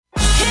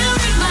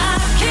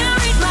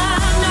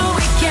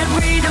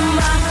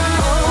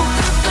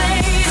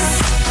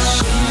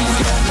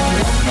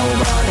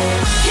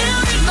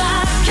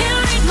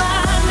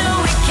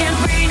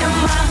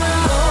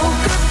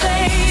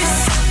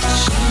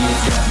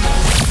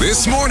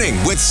This morning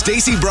with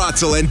Stacey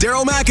Brotzel and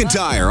Daryl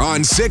McIntyre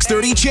on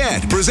 630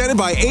 CHED, presented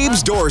by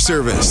Abe's Door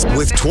Service,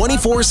 with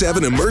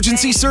 24/7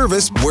 emergency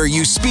service where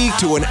you speak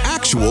to an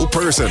actual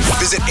person.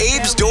 Visit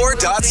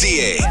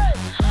abesdoor.ca.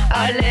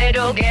 A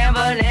little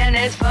gambling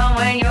is fun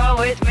when you're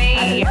with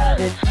me.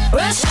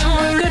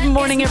 Good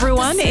morning,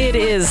 everyone. It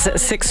is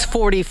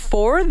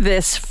 6:44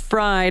 this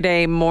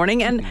Friday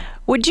morning. And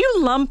would you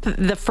lump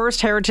the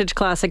first Heritage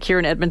Classic here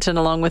in Edmonton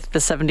along with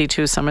the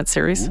 72 Summit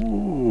Series?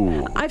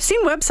 Ooh. I've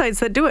seen websites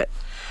that do it.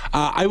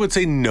 I would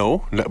say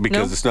no,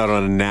 because it's not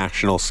on a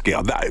national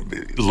scale.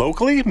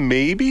 Locally,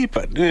 maybe,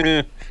 but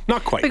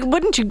not quite. But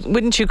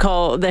wouldn't you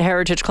call the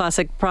Heritage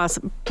Classic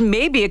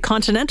maybe a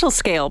continental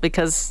scale,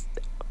 because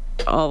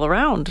all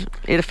around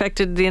it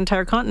affected the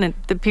entire continent,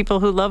 the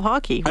people who love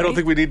hockey, right? I don't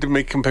think we need to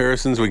make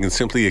comparisons. We can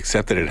simply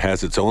accept that it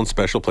has its own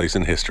special place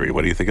in history.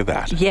 What do you think of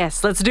that?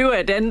 Yes, let's do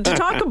it. And to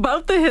talk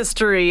about the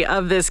history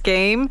of this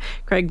game,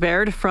 Craig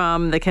Baird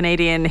from the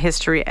Canadian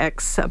History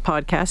X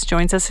podcast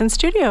joins us in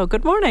studio.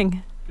 Good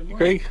morning.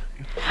 Craig?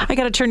 I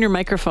got to turn your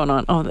microphone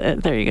on. Oh,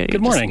 there you go.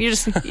 Good morning.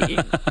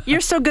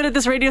 You're so good at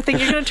this radio thing,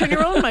 you're going to turn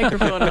your own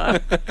microphone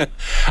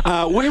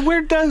on.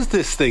 Where does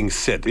this thing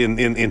sit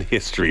in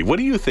history? What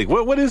do you think?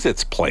 What is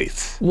its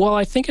place? Well,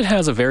 I think it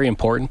has a very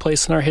important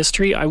place in our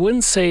history. I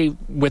wouldn't say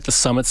with the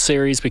Summit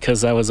Series, because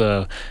that was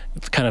a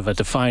kind of a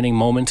defining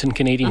moment in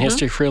Canadian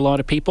history for a lot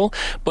of people.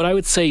 But I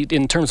would say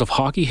in terms of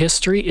hockey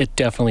history, it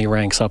definitely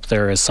ranks up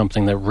there as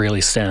something that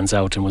really stands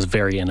out and was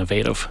very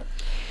innovative.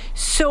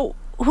 So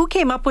who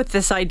came up with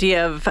this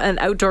idea of an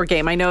outdoor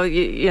game? I know,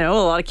 you know,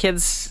 a lot of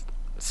kids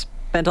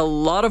spent a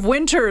lot of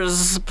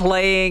winters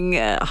playing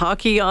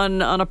hockey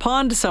on a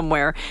pond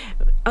somewhere.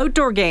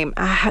 Outdoor game,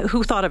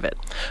 who thought of it?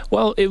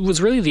 Well, it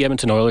was really the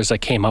Edmonton Oilers that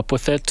came up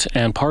with it,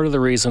 and part of the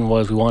reason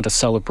was we wanted to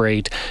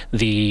celebrate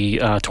the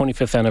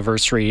 25th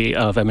anniversary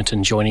of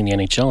Edmonton joining the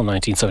NHL in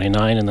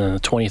 1979, and then the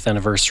 20th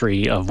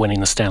anniversary of winning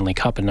the Stanley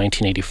Cup in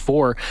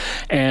 1984.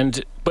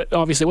 But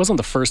obviously it wasn't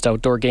the first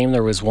outdoor game.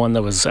 There was one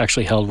that was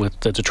actually held with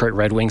the Detroit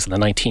Red Wings in the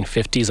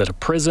 1950s at a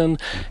prison,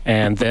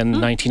 and then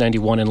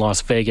 1991 in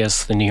Las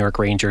Vegas, the New York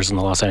Rangers and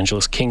the Los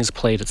Angeles Kings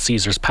played at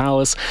Caesars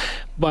Palace.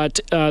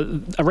 But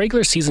a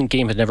regular season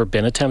game had never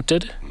been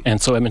attempted, and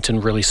so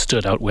Edmonton really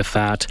stood out with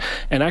that.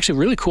 And actually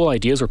really cool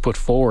ideas were put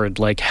forward,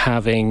 like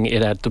having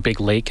it at the big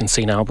lake in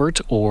St. Albert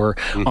or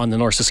on the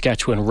North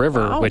Saskatchewan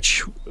River,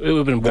 which it would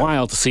have been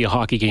wild to see a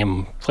hockey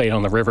game played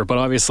on the river. But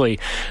obviously,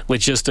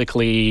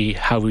 logistically,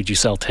 how would you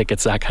sell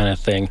tickets, that kind of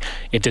thing?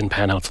 It didn't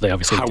pan out, so they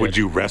obviously How would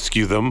you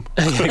rescue them?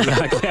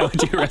 Exactly. How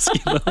would you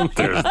rescue them?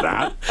 There's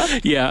that.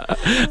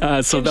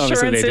 Yeah. So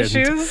obviously they didn't.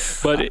 Issues?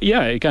 But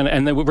yeah, it kind of,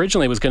 and then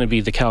originally it was going to be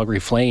the Calgary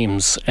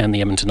Flames and the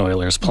Edmonton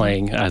Oilers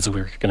playing, as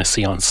we were going to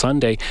see on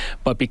Sunday.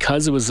 But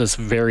because it was this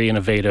very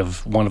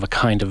innovative,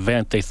 one-of-a-kind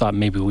event, they thought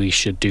maybe we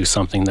should do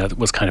something that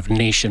was kind of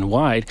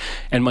nationwide.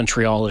 And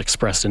Montreal had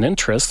expressed an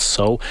interest,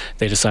 so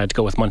they decided to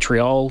go with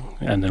Montreal.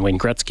 And then Wayne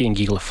Gretzky and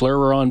Guy Lafleur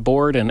were on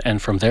board,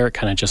 and from there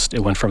it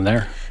went from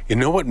there. You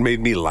know what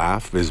made me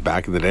laugh is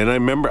back in the day, and I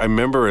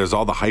remember as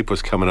all the hype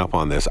was coming up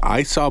on this,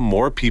 I saw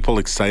more people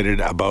excited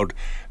about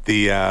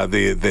the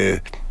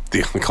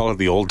call it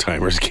the old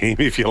timers game,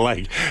 if you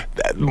like.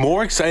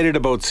 More excited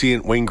about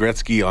seeing Wayne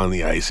Gretzky on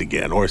the ice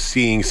again, or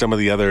seeing some of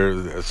the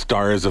other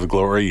stars of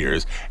glory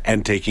years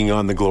and taking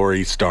on the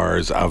glory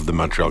stars of the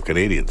Montreal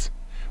Canadiens.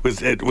 Was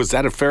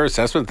that a fair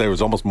assessment? There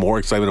was almost more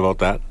excitement about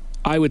that?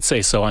 I would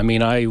say so. I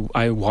mean,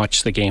 I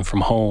watched the game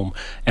from home,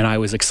 and I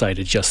was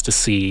excited just to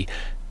see,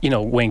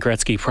 Wayne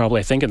Gretzky probably,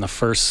 I think, in the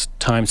first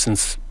time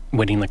since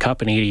winning the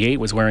Cup in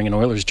 '88 was wearing an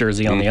Oilers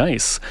jersey on the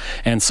ice.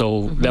 And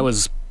so that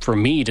was, for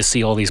me, to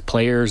see all these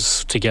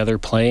players together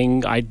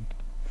playing. I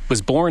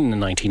was born in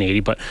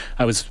 1980, but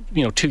I was,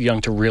 too young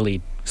to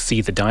really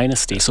see the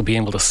dynasty. So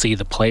being able to see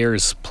the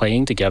players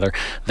playing together,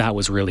 that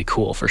was really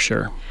cool for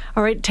sure.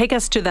 All right, take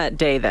us to that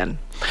day then.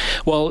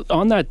 Well,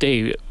 on that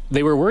day,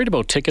 they were worried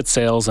about ticket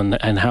sales and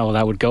how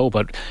that would go,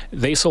 but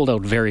they sold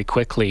out very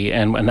quickly.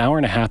 And an hour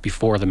and a half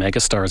before the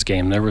Megastars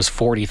game, there was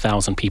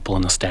 40,000 people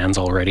in the stands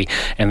already,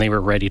 and they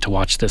were ready to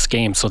watch this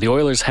game. So the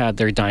Oilers had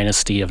their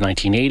dynasty of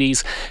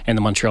 1980s, and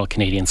the Montreal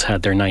Canadiens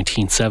had their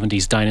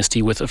 1970s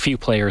dynasty with a few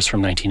players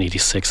from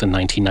 1986 and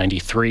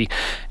 1993.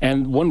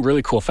 And one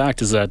really cool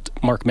fact is that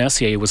Mark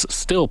Messier was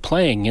still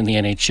playing in the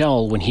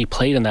NHL when he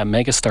played in that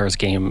Megastars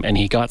game, and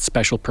he got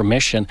special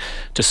permission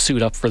to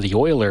suit up for the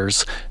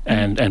Oilers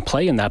and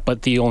play in that.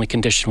 But the only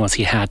condition was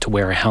he had to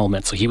wear a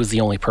helmet. So he was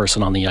the only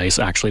person on the ice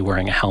actually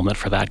wearing a helmet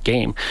for that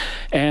game.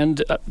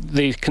 And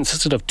they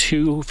consisted of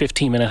two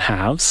 15-minute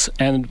halves.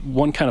 And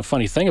one kind of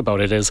funny thing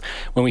about it is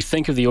when we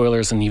think of the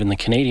Oilers and even the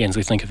Canadiens,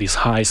 we think of these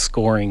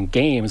high-scoring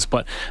games.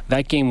 But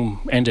that game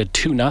ended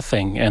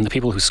 2-0. And the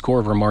people who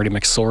scored were Marty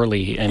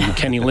McSorley and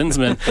Kenny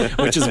Linsman,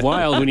 which is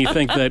wild when you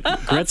think that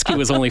Gretzky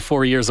was only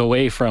 4 years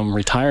away from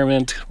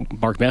retirement.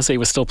 Mark Messier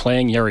was still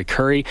playing, Yari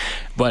Curry.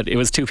 But it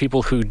was two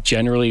people who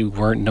generally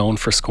weren't known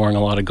for scoring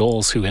a lot of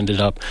goals who ended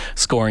up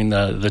scoring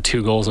the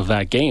 2 goals of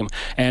that game.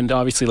 And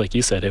obviously, like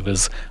you said, it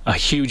was a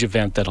huge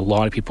event that a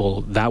lot of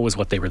people, that was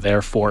what they were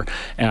there for.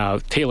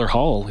 Taylor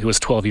Hall, who was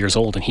 12 years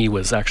old, and he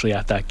was actually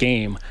at that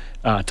game,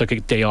 took a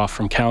day off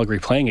from Calgary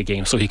playing a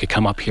game so he could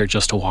come up here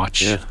just to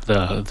watch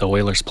the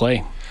Oilers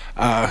play.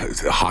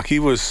 Hockey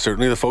was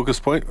certainly the focus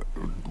point.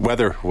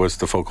 Weather was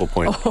the focal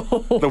point.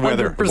 The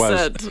weather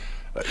 100%. was.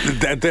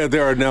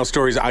 There are now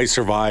stories. I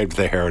survived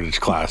the Heritage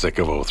Classic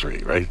of 03,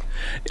 right?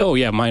 Oh,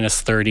 yeah,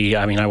 minus 30.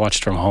 I mean, I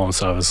watched from home,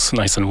 so it was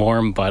nice and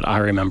warm, but I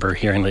remember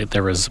hearing that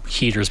there was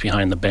heaters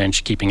behind the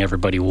bench keeping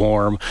everybody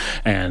warm,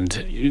 and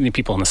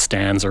people in the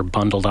stands are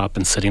bundled up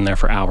and sitting there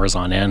for hours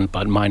on end,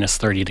 but minus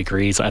 30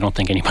 degrees, I don't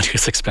think anybody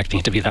was expecting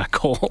it to be that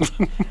cold.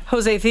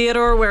 Jose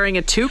Theodore wearing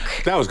a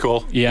toque. That was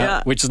cool.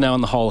 Yeah, which is now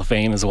in the Hall of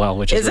Fame as well,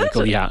 which is really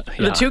cool. Yeah.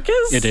 The toque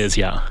is? It is,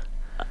 yeah.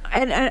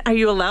 And are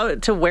you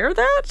allowed to wear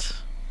that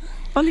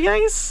on the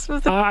ice?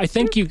 I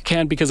think you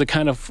can, because it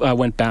kind of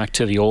went back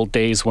to the old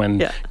days when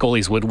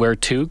goalies would wear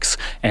toques,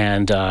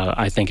 and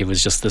I think it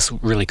was just this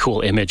really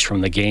cool image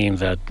from the game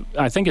that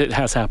I think it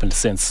has happened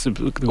since.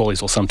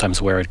 Goalies will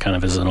sometimes wear it kind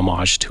of as an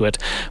homage to it,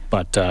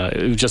 but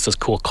it was just this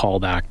cool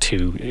callback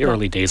to the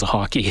early days of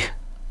hockey.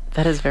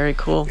 That is very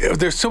cool.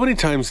 There's so many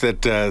times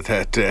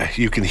that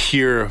you can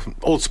hear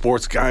old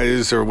sports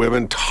guys or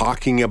women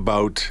talking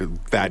about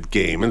that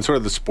game and sort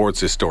of the sports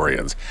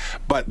historians.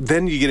 But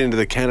then you get into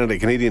the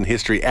Canadian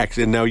History X,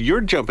 and now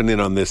you're jumping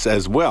in on this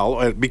as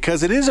well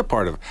because it is a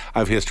part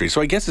of history. So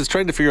I guess it's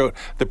trying to figure out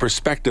the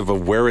perspective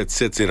of where it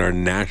sits in our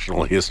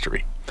national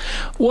history.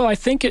 Well, I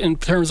think in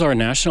terms of our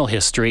national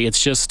history,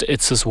 it's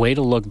this way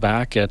to look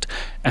back at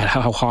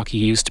how hockey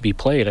used to be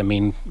played. I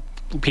mean,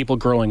 people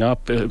growing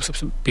up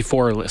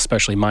before,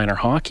 especially minor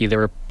hockey, they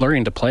were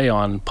learning to play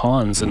on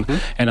ponds and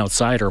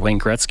outside, or Wayne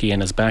Gretzky in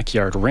his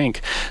backyard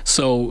rink.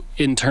 So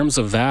in terms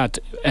of that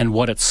and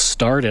what it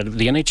started,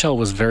 the NHL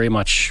was very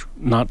much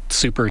not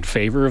super in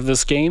favor of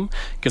this game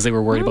because they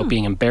were worried about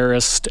being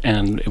embarrassed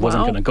and it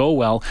wasn't going to go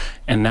well.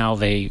 And now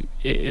they,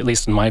 at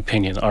least in my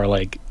opinion, are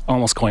like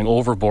almost going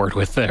overboard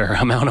with their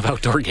amount of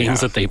outdoor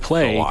games that they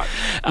play.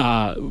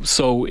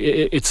 So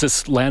it's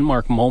this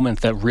landmark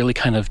moment that really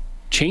kind of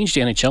changed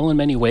the NHL in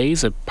many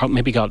ways. It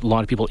maybe got a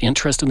lot of people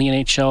interested in the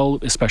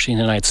NHL, especially in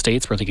the United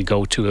States, where they could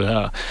go to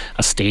a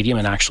stadium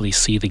and actually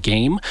see the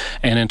game.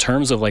 And in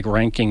terms of like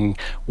ranking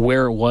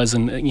where it was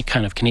in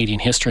kind of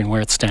Canadian history and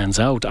where it stands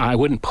out, I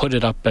wouldn't put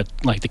it up at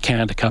like the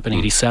Canada Cup in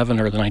 87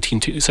 or the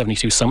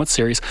 1972 Summit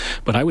Series,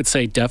 but I would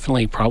say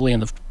definitely probably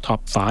in the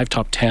top 5,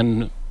 top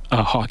 10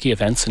 hockey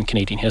events in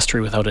Canadian history,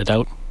 without a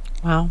doubt.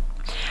 Wow.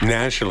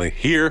 Nationally,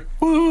 here,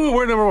 woo,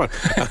 we're number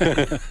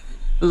 1.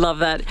 Love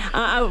that.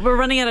 We're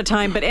running out of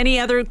time, but any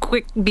other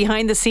quick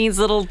behind-the-scenes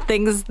little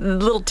things,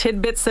 little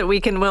tidbits that we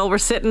can, while we're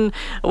sitting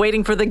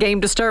waiting for the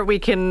game to start, we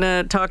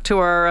can talk to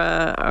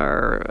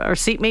our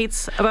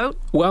seatmates about?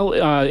 Well,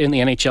 in the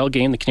NHL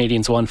game, the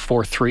Canadiens won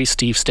 4-3.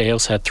 Steve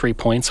Stais had 3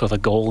 points with a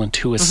goal and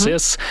 2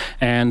 assists,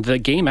 and the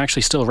game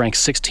actually still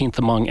ranks 16th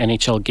among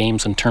NHL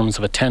games in terms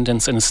of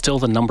attendance, and is still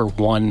the number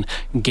 1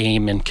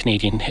 game in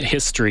Canadian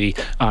history,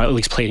 at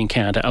least played in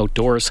Canada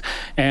outdoors.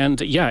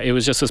 And yeah, it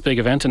was just this big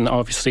event, and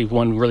obviously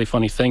one really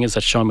funny thing is that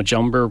Sean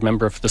Majumber,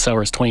 member of this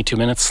hour's 22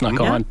 Minutes, snuck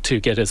on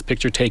to get his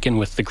picture taken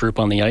with the group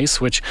on the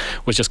ice, which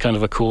was just kind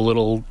of a cool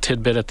little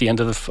tidbit at the end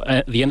of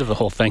the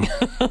whole thing.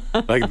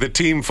 Like the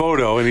team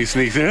photo, and he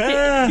sneaks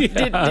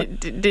in.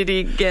 Did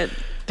he get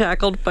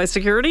tackled by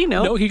security?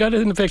 No, he got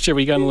it in the picture.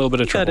 We got in a little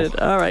bit of trouble. Got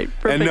it. All right,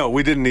 perfect. And no,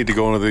 we didn't need to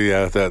go into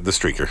the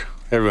streaker.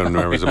 Everyone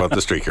remembers about the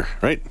streaker,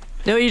 right?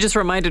 No, you just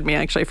reminded me.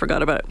 Actually, I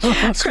forgot about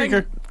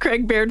it.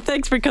 Craig Baird,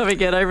 thanks for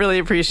coming in. I really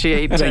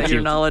appreciate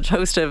your knowledge.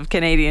 Host of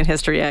Canadian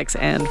History X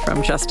and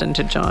From Justin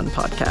to John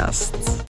podcasts.